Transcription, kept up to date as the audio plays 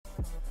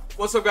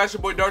What's up, guys?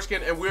 Your boy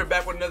Darkskin, and we're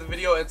back with another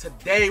video. And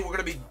today we're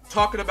gonna be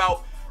talking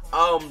about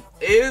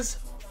is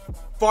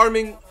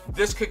farming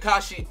this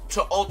Kakashi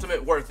to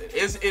ultimate worth it?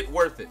 Is it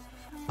worth it?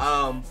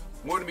 We're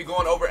gonna be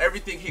going over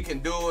everything he can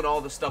do and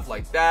all the stuff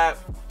like that.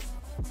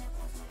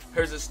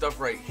 Here's his stuff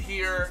right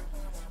here.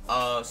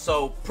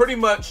 So pretty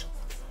much,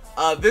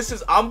 this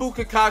is Anbu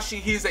Kakashi.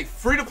 He's a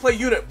free-to-play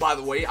unit, by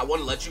the way. I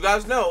want to let you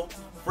guys know,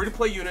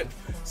 free-to-play unit.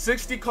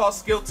 60 cost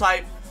skill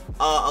type.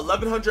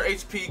 1100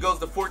 HP goes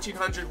to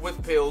 1400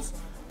 with pills.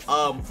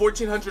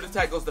 1400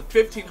 attack goes to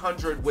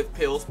 1500 with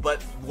pills.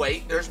 But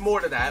wait, there's more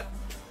to that.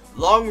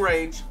 Long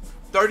range,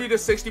 30 to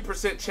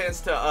 60%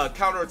 chance to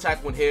counter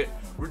attack when hit.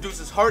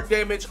 Reduces heart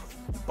damage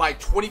by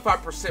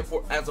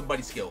 25% as a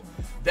buddy skill.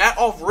 That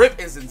off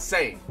rip is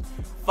insane.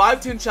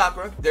 510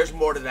 chakra, there's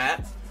more to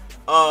that.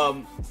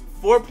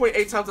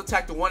 4.8 times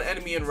attack to one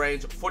enemy in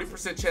range.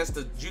 40% chance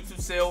to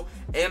jutsu seal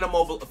and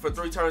immobile for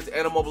 3 turns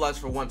and immobilize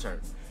for 1 turn.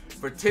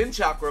 For 10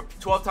 chakra,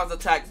 12 times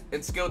attack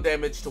and skill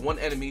damage to one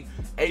enemy.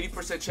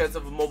 80% chance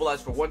of immobilize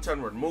for 1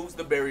 turn. Removes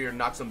the barrier and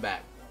knocks him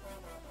back.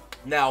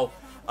 Now,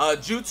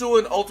 jutsu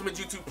and ultimate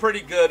jutsu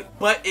pretty good,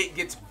 but it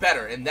gets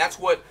better, and that's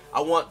what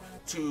I want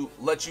to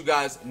let you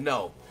guys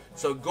know.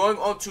 So going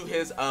on to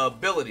his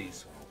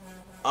abilities.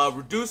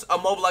 Reduce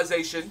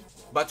immobilization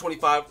by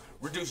 25.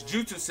 Reduce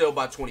jutsu seal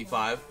by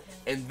 25.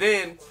 And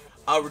then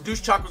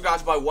reduce chakra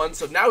gauge by 1,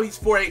 so now he's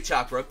 4-8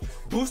 chakra.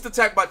 Boost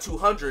attack by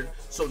 200,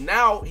 so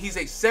now he's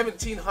a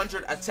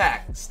 1700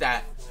 attack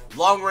stat.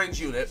 Long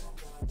range unit.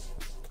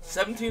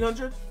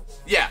 1700?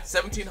 Yeah,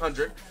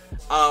 1700.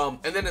 And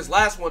then his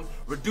last one,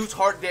 reduce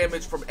heart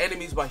damage from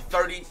enemies by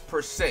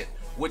 30%,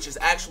 which is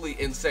actually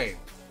insane.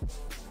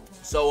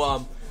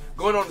 So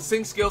going on to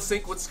sync skill,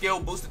 sync with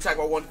skill, boost attack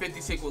by 150,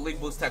 sync with league,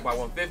 boost attack by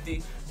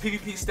 150.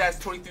 PvP stats,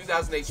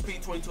 23,000 HP,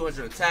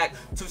 2200 attack,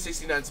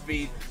 269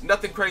 speed.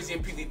 Nothing crazy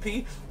in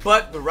PvP,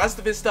 but the rest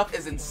of his stuff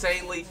is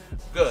insanely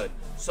good.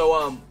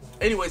 So,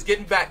 anyways,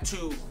 getting back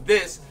to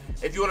this,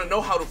 if you want to know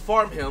how to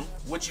farm him,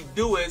 what you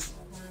do is,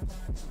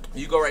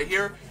 you go right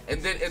here,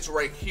 and then it's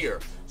right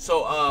here.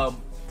 So,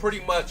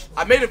 pretty much,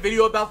 I made a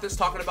video about this,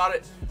 talking about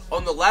it.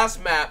 On the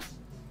last map,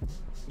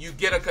 you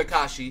get a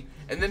Kakashi,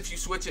 and then if you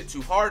switch it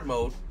to hard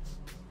mode,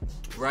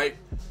 right,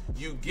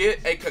 you get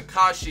a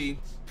Kakashi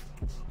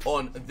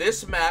on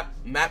this map,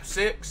 map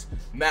 6,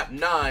 map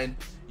 9.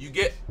 You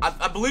get,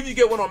 I believe you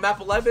get one on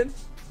map 11.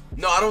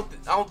 No, I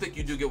don't think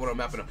you do get one on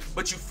map 9.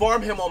 But you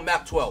farm him on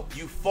map 12.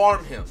 You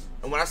farm him,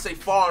 and when I say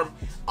farm,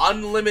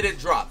 unlimited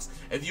drops.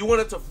 If you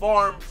wanted to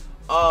farm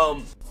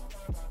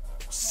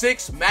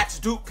 6 max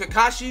Duke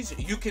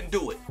Kakashis, you can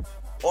do it.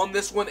 On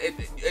this one,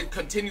 it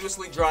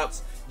continuously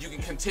drops. You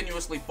can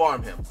continuously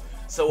farm him.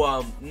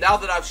 So now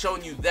that I've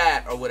shown you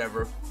that or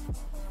whatever,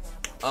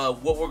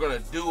 what we're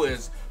gonna do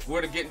is we're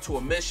gonna get into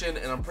a mission,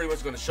 and I'm pretty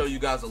much gonna show you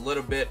guys a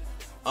little bit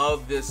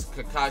of this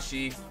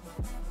Kakashi.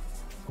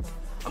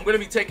 I'm gonna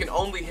be taking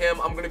only him.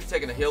 I'm gonna be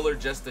taking a healer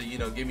just to, you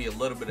know, give me a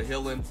little bit of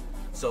healing.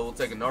 So we'll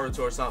take a Naruto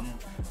or something.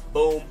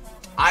 Boom.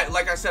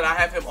 Like I said, I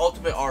have him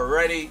ultimate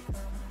already.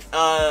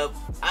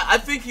 I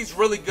think he's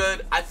really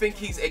good. I think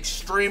he's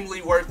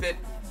extremely worth it.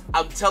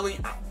 I'm telling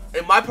you,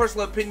 in my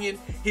personal opinion,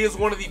 he is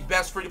one of the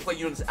best free-to-play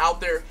units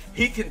out there.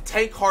 He can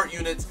tank heart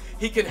units.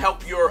 He can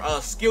help your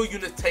skill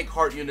units tank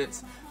heart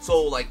units.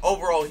 So, like,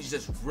 overall, he's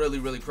just really,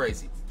 really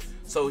crazy.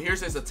 So,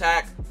 here's his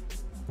attack.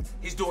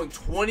 He's doing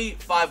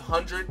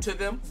 2,500 to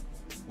them,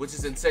 which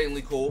is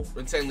insanely cool,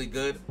 insanely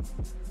good.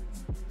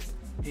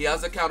 He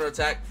has a counter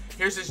attack.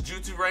 Here's his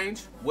jutsu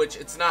range, which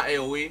it's not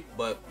AoE,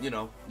 but, you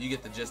know, you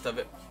get the gist of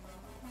it.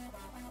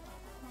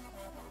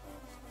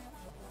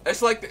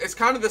 It's like, it's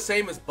kind of the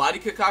same as body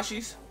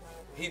Kakashi's.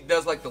 He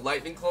does like the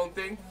lightning clone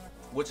thing,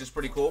 which is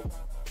pretty cool.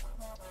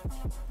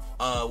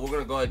 We're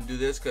gonna go ahead and do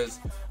this because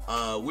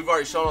we've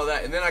already shown all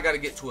that, and then I gotta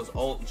get to his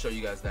ult and show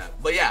you guys that.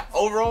 But yeah,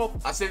 overall,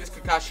 I say this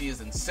Kakashi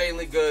is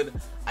insanely good.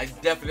 I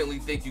definitely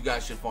think you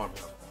guys should farm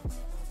him.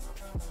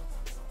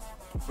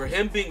 For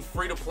him being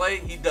free to play,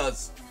 he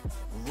does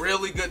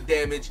really good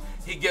damage.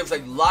 He gives a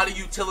lot of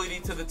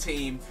utility to the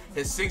team.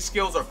 His sync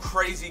skills are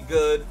crazy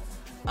good.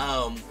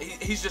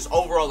 He's just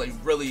overall a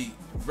really,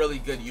 really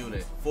good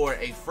unit for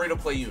a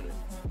free-to-play unit.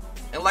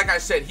 And like I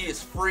said, he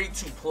is free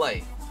to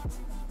play.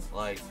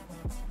 Like,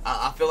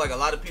 I feel like a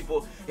lot of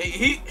people,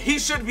 he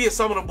should be a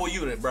summonable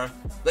unit, bruh.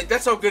 Like,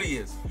 that's how good he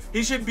is.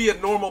 He should be a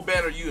normal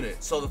banner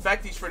unit. So the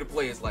fact he's free to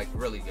play is like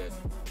really good.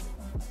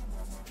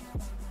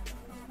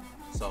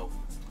 So,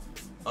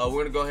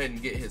 we're gonna go ahead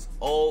and get his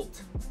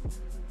ult.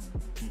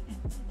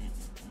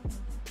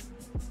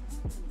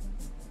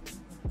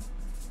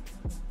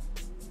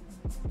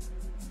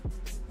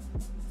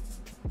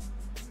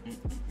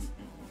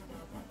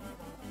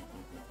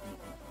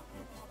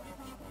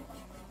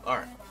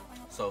 Alright,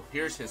 so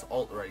here's his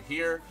ult right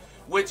here,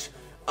 which,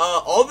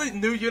 all the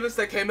new units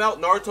that came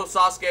out, Naruto,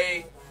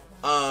 Sasuke,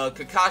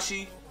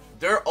 Kakashi,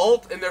 their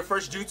ult and their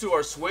first jutsu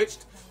are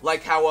switched,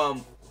 like how,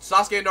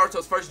 Sasuke and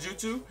Naruto's first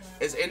jutsu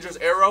is Indra's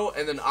arrow,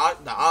 and then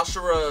the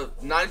Ashura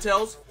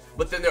Ninetales,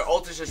 but then their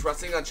ult is just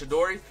Rasengan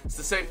Chidori. It's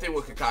the same thing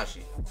with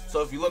Kakashi.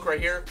 So if you look right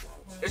here,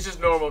 It's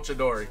just normal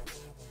Chidori.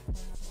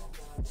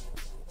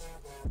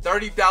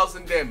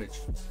 30,000 damage.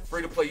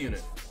 Free to play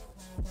unit.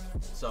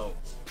 So,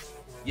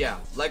 yeah.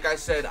 Like I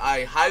said,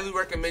 I highly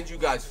recommend you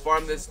guys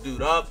farm this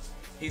dude up.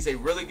 He's a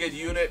really good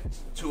unit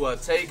to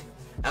take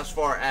as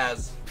far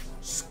as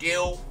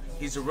skill.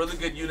 He's a really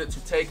good unit to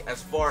take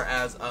as far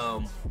as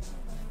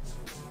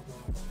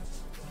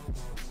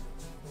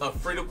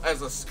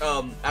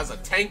as a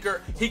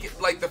tanker. He can,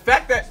 like, the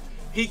fact that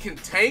he can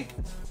tank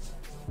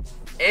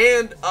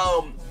and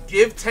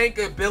give tank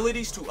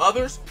abilities to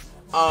others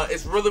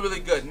is really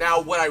good. Now,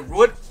 what I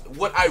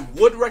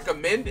would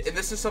recommend, and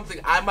this is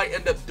something I might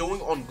end up doing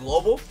on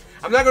global.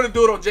 I'm not going to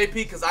do it on JP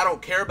because I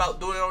don't care about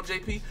doing it on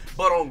JP,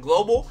 but on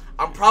global,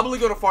 I'm probably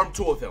going to farm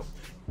 2 of him.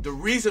 The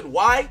reason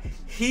why,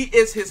 he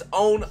is his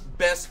own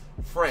best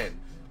friend.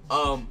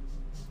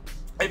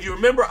 If you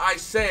remember, I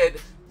said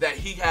that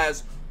he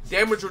has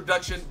damage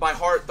reduction by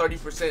heart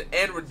 30%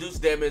 and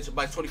reduced damage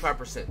by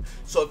 25%.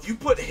 So if you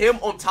put him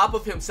on top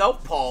of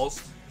himself,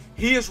 pause,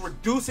 he is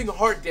reducing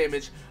heart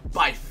damage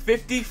by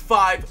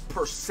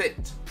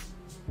 55%.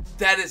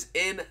 That is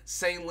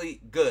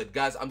insanely good,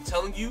 guys. I'm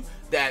telling you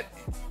that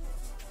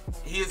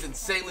he is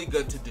insanely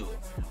good to do it.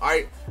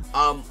 Alright,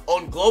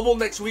 on global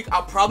next week,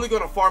 I'm probably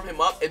going to farm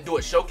him up and do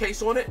a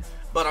showcase on it.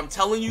 But I'm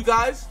telling you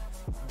guys,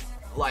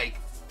 like,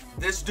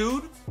 this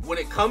dude, when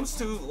it comes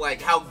to,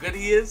 like, how good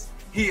he is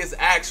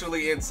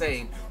actually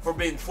insane. For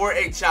being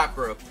 4-8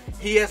 chakra,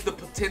 he has the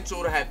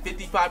potential to have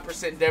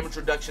 55% damage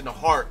reduction to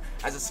heart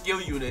as a skill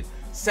unit,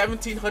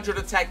 1700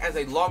 attack as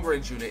a long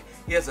range unit.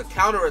 He has a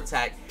counter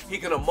attack. He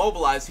can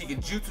immobilize. He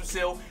can jutsu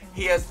seal.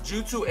 He has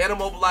jutsu and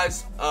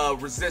immobilize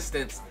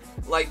resistance.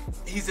 Like,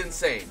 he's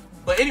insane.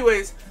 But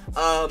anyways,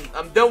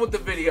 I'm done with the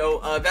video.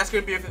 That's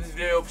going to be it for this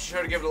video. Be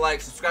sure to give it a like.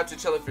 Subscribe to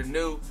the channel if you're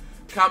new.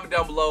 Comment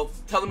down below.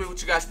 Tell me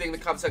what you guys think in the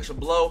comment section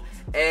below.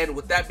 And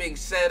with that being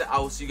said, I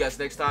will see you guys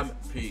next time.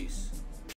 Peace.